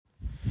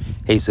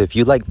Hey, so if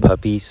you like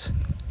puppies,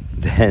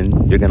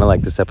 then you're gonna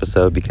like this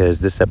episode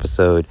because this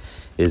episode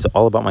is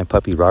all about my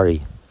puppy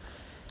Rari.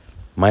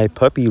 My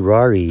puppy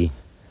Rari,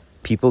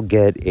 people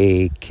get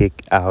a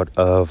kick out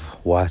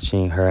of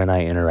watching her and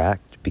I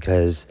interact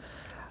because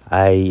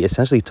I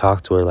essentially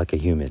talk to her like a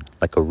human,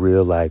 like a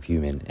real live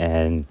human,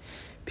 and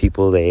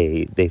people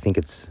they think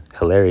it's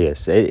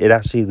hilarious. It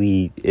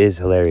actually is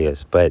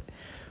hilarious, but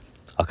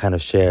I'll kind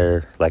of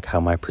share like how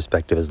my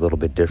perspective is a little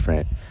bit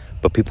different.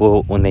 But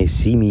people, when they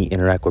see me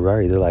interact with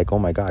Rari, they're like, "Oh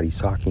my God, he's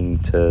talking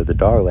to the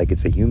dog like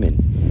it's a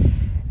human,"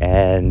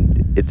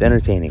 and it's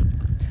entertaining.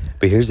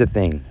 But here's the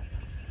thing,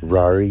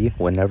 Rari.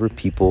 Whenever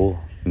people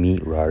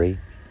meet Rari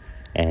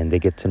and they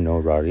get to know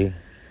Rari,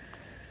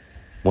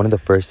 one of the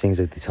first things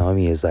that they tell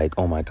me is like,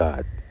 "Oh my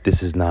God,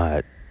 this is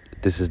not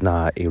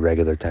a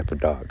regular type of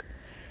dog,"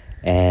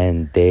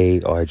 and they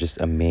are just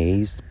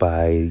amazed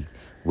by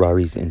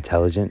Rari's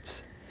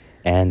intelligence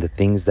and the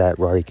things that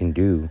Rari can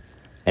do.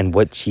 And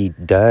what she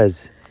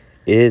does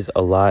is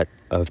a lot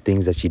of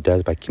things that she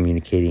does by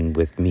communicating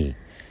with me.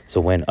 So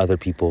when other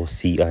people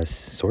see us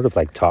sort of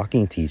like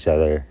talking to each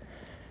other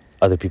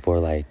people are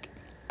like,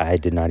 I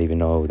did not even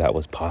know that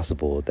was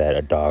possible, that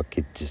a dog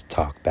could just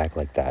talk back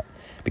like that.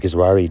 Because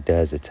Rari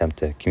does attempt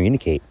to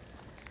communicate.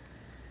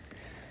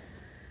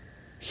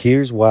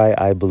 Here's why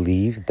I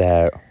believe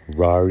that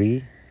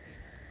Rari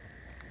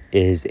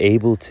is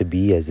able to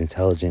be as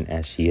intelligent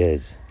as she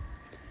is.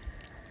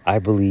 I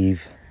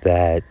believe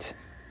that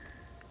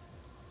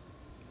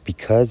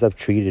because I've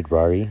treated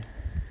Rari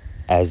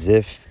as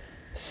if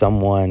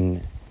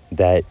someone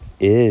that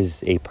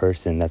is a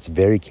person that's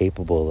very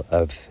capable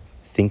of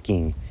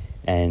thinking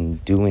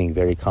and doing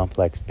very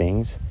complex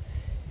things,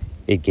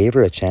 it gave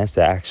her a chance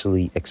to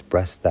actually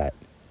express that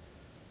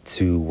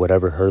to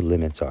whatever her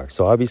limits are.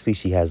 So obviously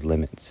she has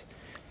limits.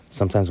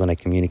 Sometimes when I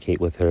communicate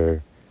with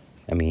her,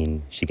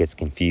 she gets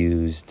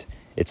confused.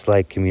 It's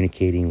like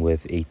communicating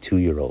with a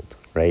 2-year-old,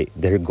 right?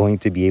 They're going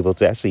to be able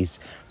to, actually, it's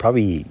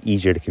probably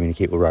easier to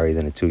communicate with Rari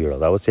than a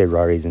 2-year-old. I would say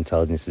Rari's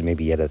intelligence is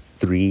maybe at a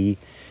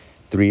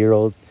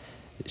three-year-old.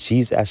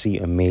 She's actually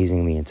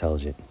amazingly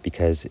intelligent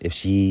because if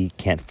she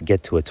can't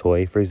get to a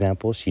toy, for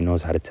example, she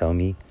knows how to tell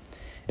me.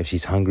 If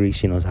she's hungry,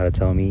 she knows how to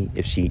tell me.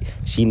 If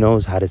she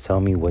knows how to tell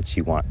me what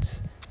she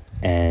wants.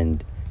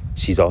 And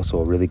she's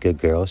also a really good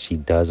girl. She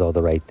does all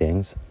the right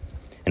things.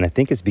 And I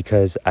think it's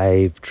because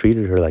I've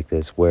treated her like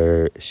this,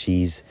 where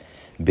she's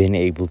been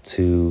able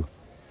to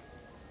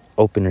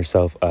open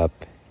herself up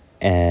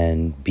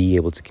and be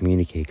able to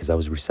communicate because I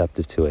was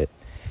receptive to it.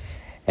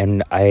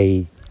 And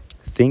I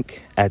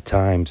think at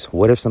times,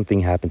 what if something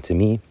happened to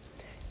me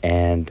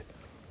and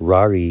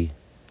Rari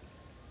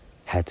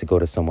had to go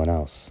to someone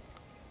else?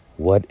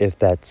 What if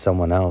that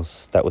someone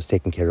else that was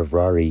taking care of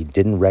Rari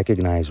didn't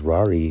recognize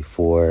Rari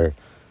for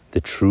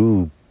the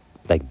true,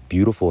 like,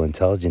 beautiful,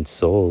 intelligent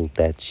soul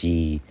that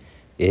she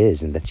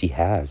is and that she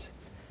has?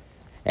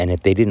 And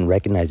if they didn't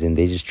recognize him,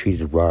 they just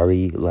treated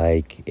Rari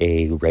like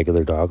a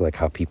regular dog, like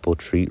how people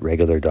treat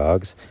regular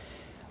dogs,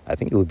 I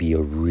think it would be a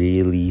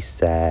really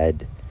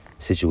sad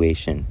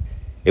situation.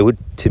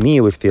 To me,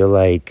 it would feel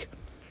like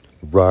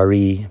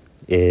Rari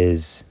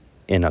is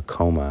in a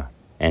coma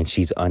and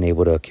she's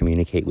unable to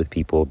communicate with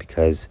people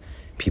because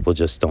people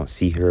just don't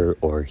see her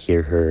or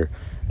hear her.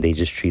 They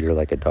just treat her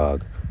like a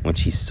dog when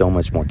she's so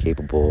much more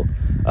capable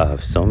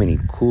of so many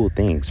cool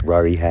things.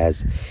 Rari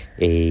has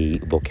a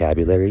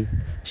vocabulary.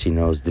 She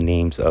knows the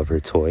names of her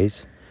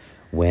toys.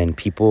 When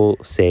people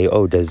say,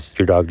 "Oh, does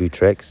your dog do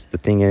tricks?" The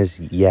thing is,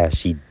 yeah,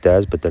 she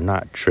does, but they're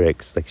not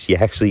tricks. Like, she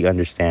actually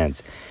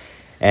understands.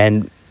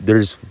 And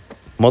there's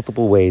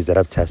multiple ways that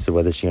I've tested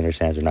whether she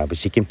understands or not, but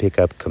she can pick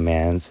up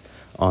commands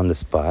on the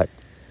spot.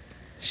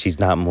 She's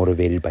not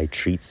motivated by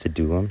treats to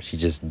do them. She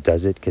just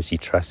does it because she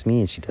trusts me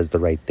and she does the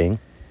right thing.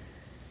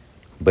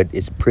 But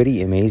it's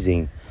pretty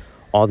amazing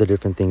all the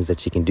different things that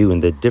she can do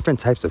and the different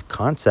types of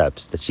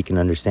concepts that she can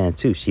understand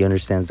too. She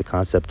understands the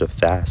concept of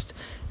fast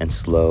and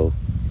slow,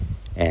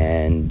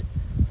 and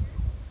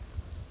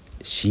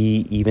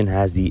she even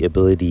has the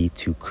ability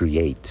to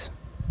create.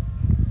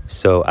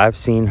 So I've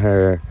seen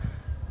her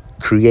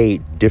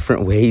create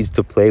different ways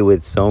to play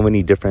with so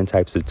many different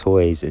types of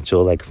toys, and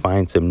she'll like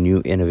find some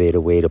new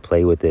innovative way to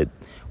play with it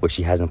where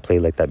she hasn't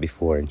played like that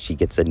before, and she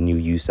gets a new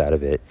use out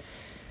of it.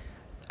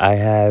 I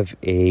have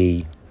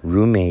a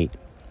roommate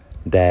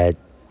that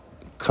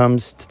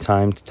comes to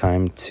time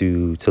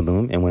to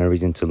Tulum, and whenever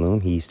he's in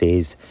Tulum, he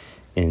stays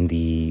in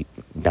the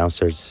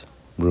downstairs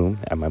room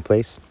at my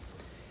place.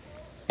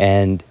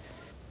 And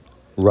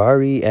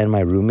Rari and my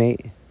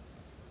roommate,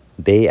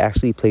 they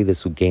actually play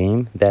this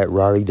game that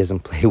Rari doesn't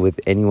play with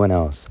anyone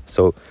else.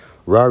 So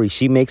Rari,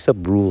 she makes up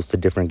rules to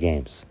different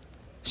games.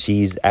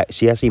 She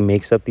actually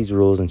makes up these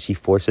rules and she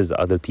forces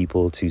other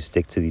people to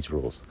stick to these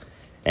rules.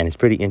 And it's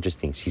pretty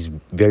interesting. She's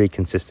very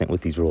consistent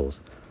with these rules.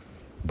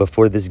 But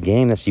for this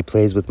game that she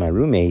plays with my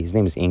roommate, his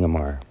name is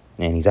Ingemar,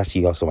 and he's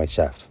actually also my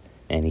chef,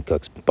 and he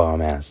cooks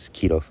bomb-ass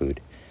keto food.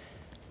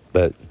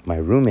 But my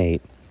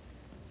roommate,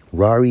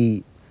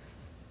 Rari,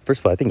 first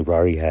of all, I think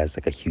Rari has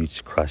like a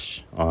huge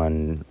crush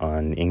on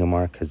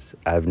Ingmar because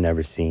I've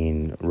never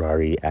seen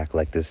Rari act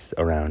like this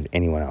around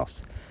anyone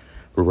else.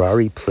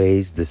 Rari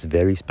plays this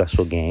very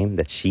special game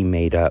that she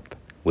made up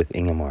with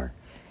Ingmar,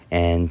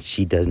 and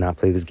she does not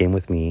play this game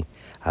with me.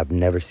 I've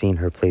never seen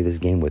her play this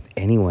game with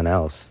anyone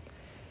else.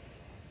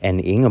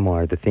 And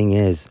Ingmar, the thing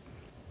is,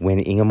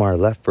 when Ingmar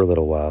left for a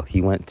little while, he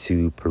went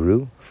to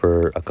Peru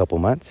for a couple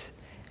months,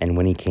 and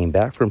when he came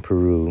back from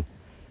Peru,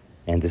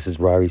 and this is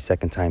Rari's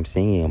second time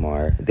seeing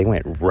Ingmar, they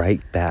went right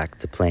back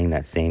to playing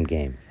that same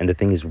game. And the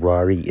thing is,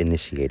 Rari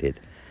initiated.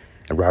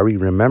 And Rari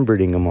remembered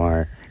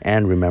Ingmar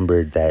and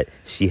remembered that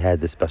she had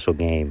this special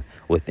game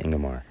with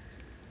Ingmar.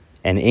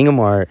 And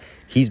Ingmar,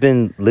 he's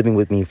been living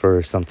with me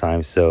for some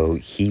time, so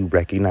he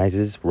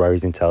recognizes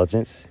Rari's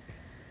intelligence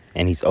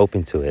and he's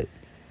open to it.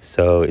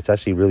 So it's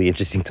actually really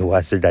interesting to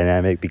watch their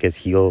dynamic because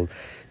he'll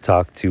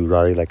talk to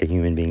Rari like a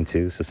human being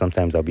too. So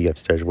sometimes I'll be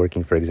upstairs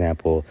working, for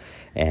example,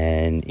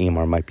 and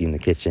Ingmar might be in the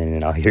kitchen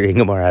and I'll hear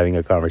Ingmar having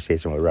a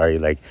conversation with Rari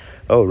like,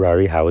 oh,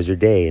 Rari, how was your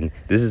day? And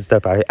this is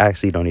stuff I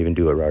actually don't even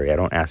do with Rari. I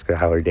don't ask her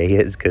how her day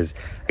is because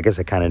I guess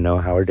I kind of know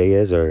how her day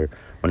is, or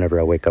whenever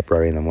I wake up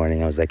Rari in the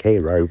morning, I was like, hey,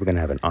 Rari, we're going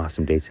to have an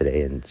awesome day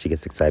today. And she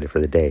gets excited for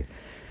the day.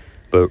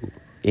 But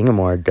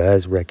Ingmar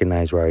does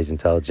recognize Rari's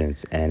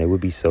intelligence, and it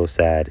would be so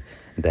sad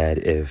that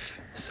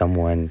if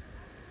someone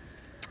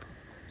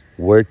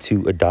were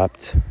to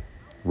adopt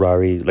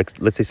Rari, like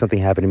let's say something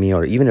happened to me,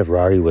 or even if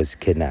Rari was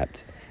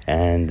kidnapped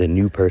and the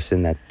new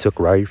person that took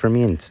Rari from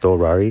me and stole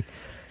Rari,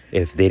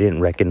 if they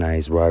didn't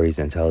recognize Rari's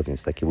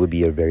intelligence, like it would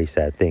be a very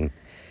sad thing.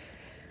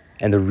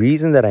 And the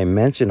reason that I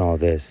mention all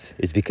this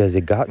is because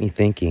it got me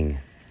thinking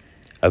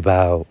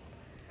about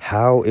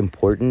how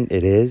important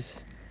it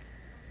is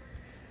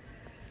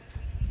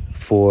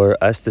for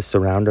us to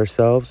surround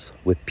ourselves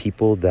with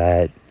people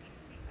that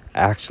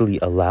actually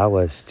allow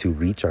us to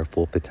reach our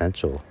full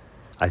potential.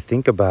 I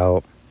think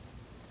about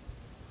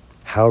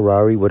how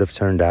Rari would have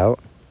turned out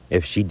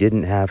if she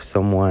didn't have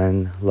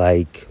someone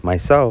like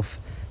myself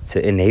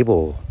to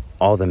enable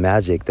all the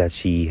magic that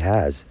she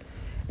has.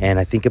 And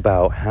I think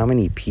about how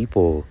many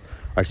people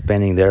are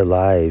spending their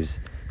lives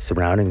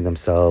surrounding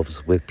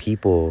themselves with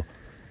people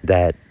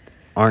that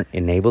aren't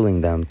enabling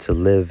them to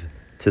live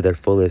to their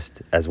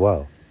fullest as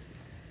well.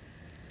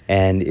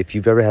 And if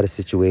you've ever had a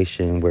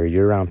situation where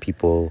you're around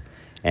people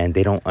and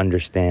they don't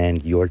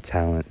understand your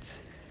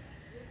talents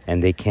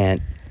and they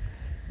can't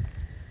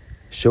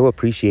show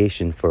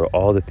appreciation for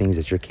all the things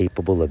that you're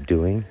capable of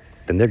doing,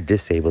 then they're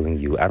disabling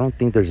you. I don't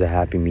think there's a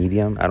happy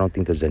medium. I don't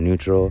think there's a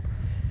neutral.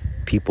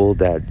 People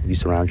that you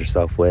surround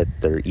yourself with,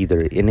 they're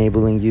either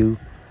enabling you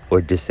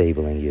or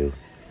disabling you.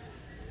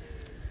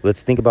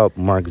 Let's think about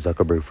Mark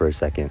Zuckerberg for a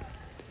second.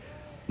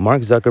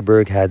 Mark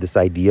Zuckerberg had this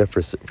idea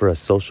for a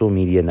social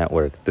media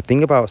network. The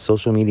thing about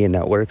social media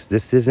networks,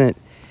 this isn't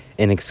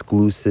an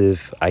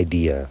exclusive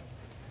idea.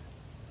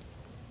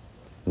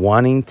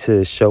 Wanting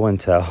to show and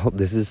tell,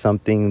 this is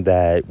something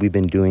that we've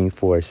been doing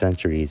for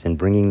centuries, and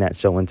bringing that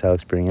show and tell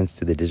experience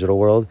to the digital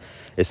world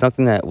is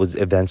something that was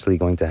eventually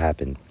going to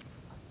happen.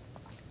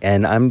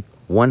 And I'm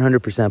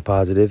 100%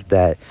 positive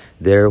that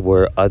there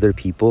were other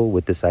people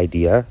with this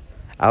idea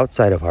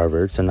outside of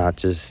Harvard, so not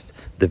just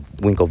the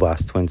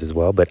Winklevoss twins as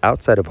well, but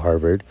outside of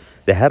Harvard,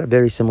 that had a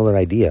very similar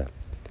idea.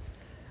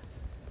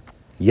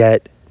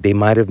 Yet they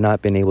might have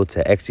not been able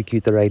to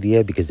execute their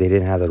idea because they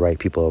didn't have the right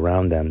people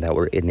around them that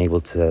were able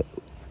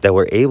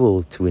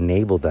to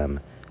enable them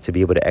to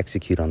be able to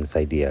execute on this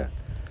idea.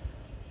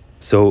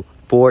 So,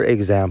 for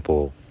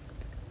example,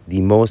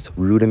 the most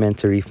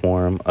rudimentary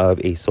form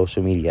of a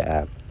social media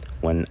app,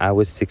 when I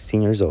was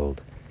 16 years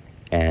old,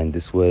 and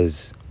this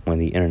was when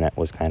the internet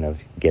was kind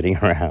of getting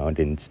around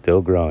and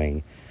still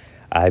growing,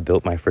 I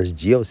built my first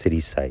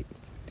GeoCities site.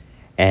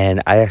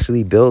 And I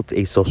actually built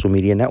a social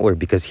media network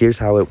because here's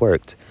how it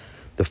worked.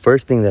 The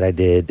first thing that I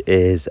did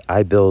is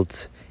I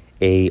built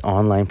a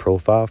online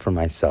profile for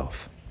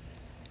myself.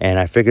 And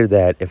I figured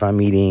that if I'm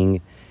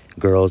meeting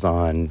girls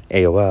on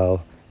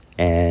AOL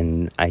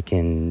and I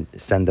can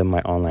send them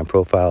my online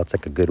profile, it's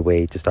like a good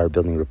way to start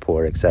building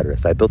rapport, etc.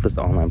 So I built this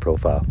online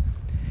profile.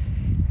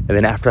 And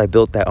then after I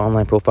built that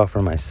online profile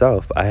for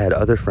myself, I had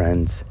other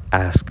friends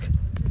ask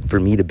for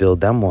me to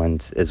build them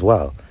ones as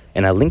well.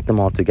 And I linked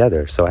them all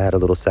together. So I had a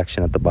little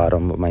section at the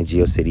bottom of my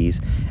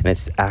GeoCities, and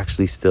it's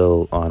actually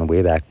still on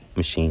Wayback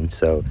Machine.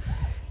 So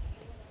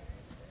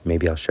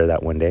maybe I'll share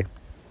that one day.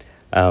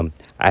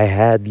 I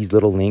had these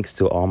little links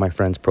to all my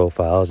friends'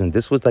 profiles, and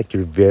this was like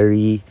your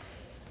very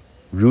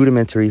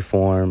rudimentary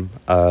form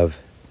of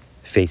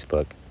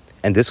Facebook.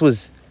 And this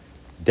was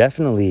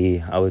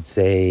definitely, I would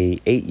say,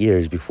 8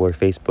 years before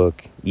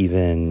Facebook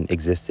even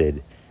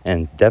existed,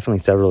 and definitely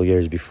several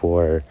years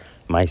before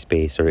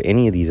MySpace or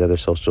any of these other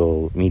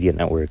social media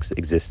networks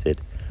existed.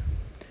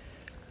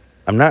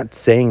 I'm not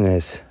saying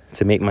this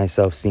to make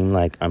myself seem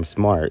like I'm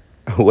smart.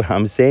 What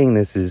I'm saying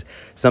this is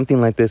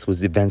something like this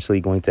was eventually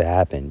going to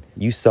happen.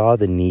 You saw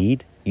the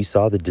need, you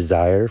saw the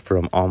desire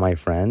from all my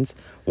friends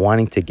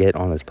wanting to get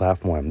on this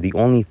platform. The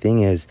only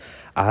thing is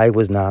I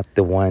was not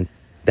the one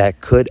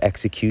that could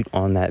execute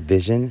on that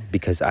vision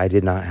because I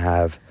did not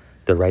have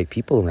the right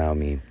people around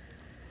me?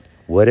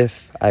 What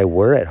if I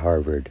were at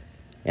Harvard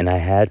and I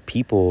had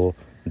people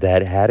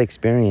that had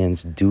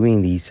experience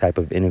doing these type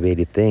of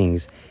innovative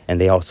things, and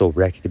they also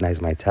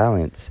recognized my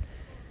talents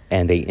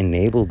and they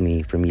enabled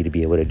me for me to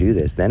be able to do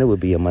this? Then it would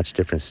be a much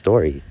different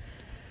story.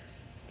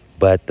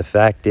 But the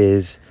fact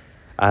is,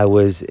 I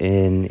was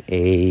in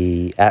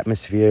a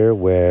atmosphere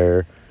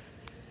where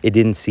it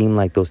didn't seem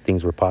like those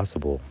things were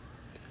possible.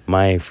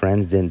 My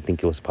friends didn't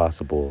think it was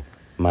possible.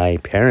 My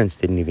parents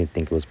didn't even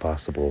think it was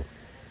possible.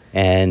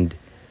 And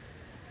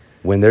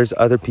when there's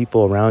other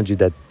people around you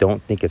that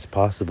don't think it's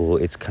possible,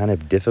 it's kind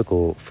of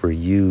difficult for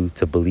you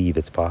to believe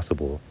it's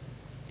possible.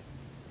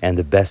 And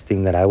the best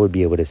thing that I would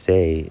be able to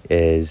say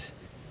is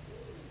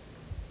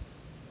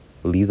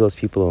leave those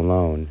people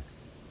alone.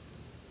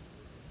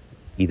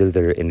 Either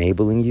they're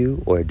enabling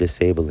you or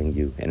disabling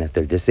you. And if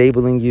they're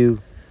disabling you,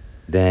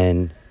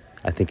 then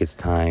I think it's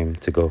time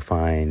to go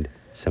find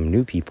some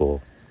new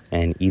people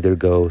and either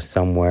go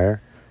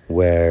somewhere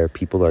where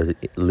people are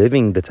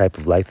living the type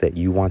of life that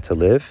you want to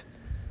live,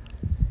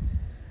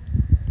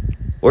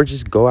 or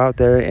just go out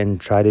there and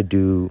try to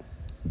do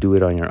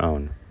it on your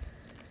own.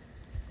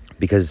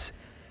 Because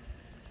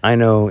I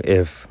know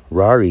if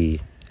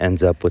Rari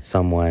ends up with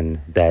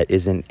someone that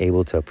isn't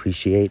able to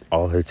appreciate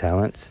all her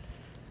talents,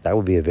 that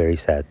would be a very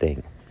sad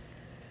thing.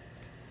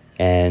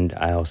 And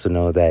I also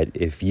know that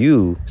if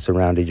you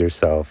surrounded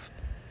yourself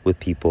with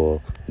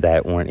people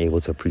that weren't able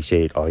to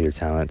appreciate all your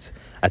talents,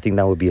 I think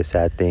that would be a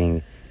sad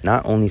thing,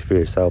 not only for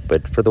yourself,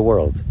 but for the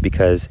world,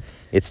 because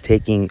it's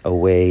taking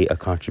away a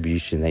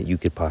contribution that you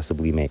could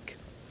possibly make.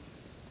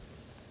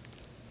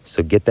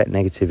 So get that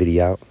negativity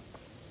out.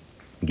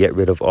 Get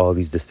rid of all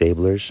these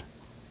disablers.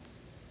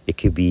 It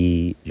could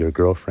be your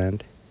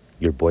girlfriend,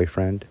 your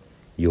boyfriend,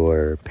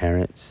 your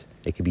parents.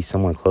 It could be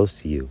someone close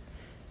to you.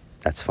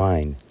 That's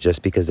fine.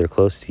 Just because they're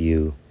close to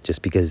you,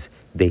 just because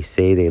they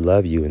say they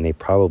love you, and they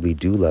probably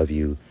do love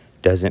you,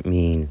 doesn't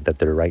mean that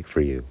they're right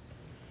for you.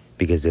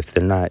 Because if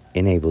they're not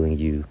enabling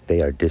you,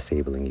 they are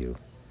disabling you.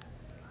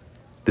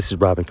 This is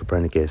Robin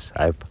Copernicus.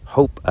 I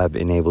hope I've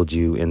enabled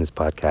you in this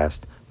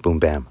podcast. Boom,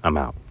 bam, I'm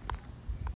out.